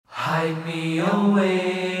Hide me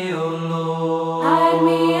away, O Lord. Hide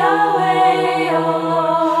me away, O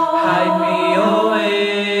Lord. Hide me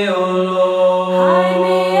away, O Lord. Hide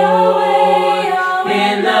me away, O Lord.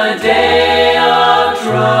 In the day of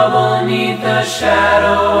trouble, 'neath the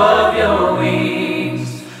shadow of your wings.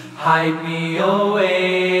 Hide me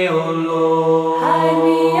away, O Lord. Hide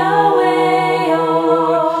me away, O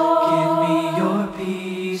Lord. Give me your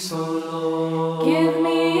peace, O Lord. Give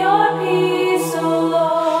me your peace, O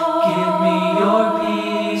Lord. Give me your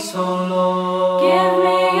peace, O Lord. Give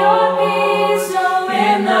me your peace, O Lord.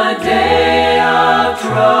 In the day of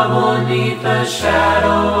trouble, 'neath the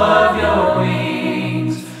shadow of your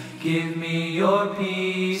wings. Give me your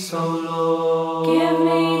peace, O Lord. Give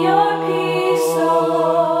me your peace, O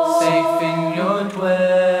Lord. Safe in your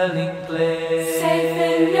dwelling place. Safe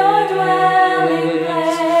in your dwelling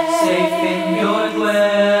place. Safe in your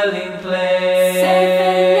dwelling place. Safe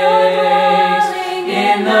in your dwelling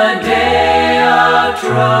In the day of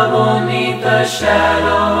trouble, 'neath the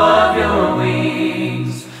shadow of your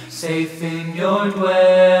wings. Safe in your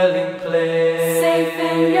dwelling place. Safe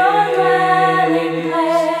in your dwelling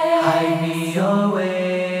place. Hide me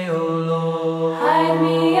away, O Lord. Hide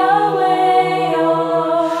me away, O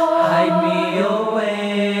Lord. Hide me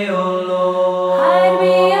away, O Lord. Hide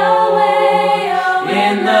me away, O Lord.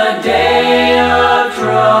 In the day of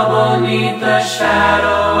trouble, 'neath the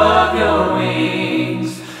shadow of your wings.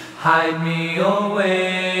 Hide me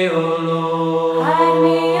away, O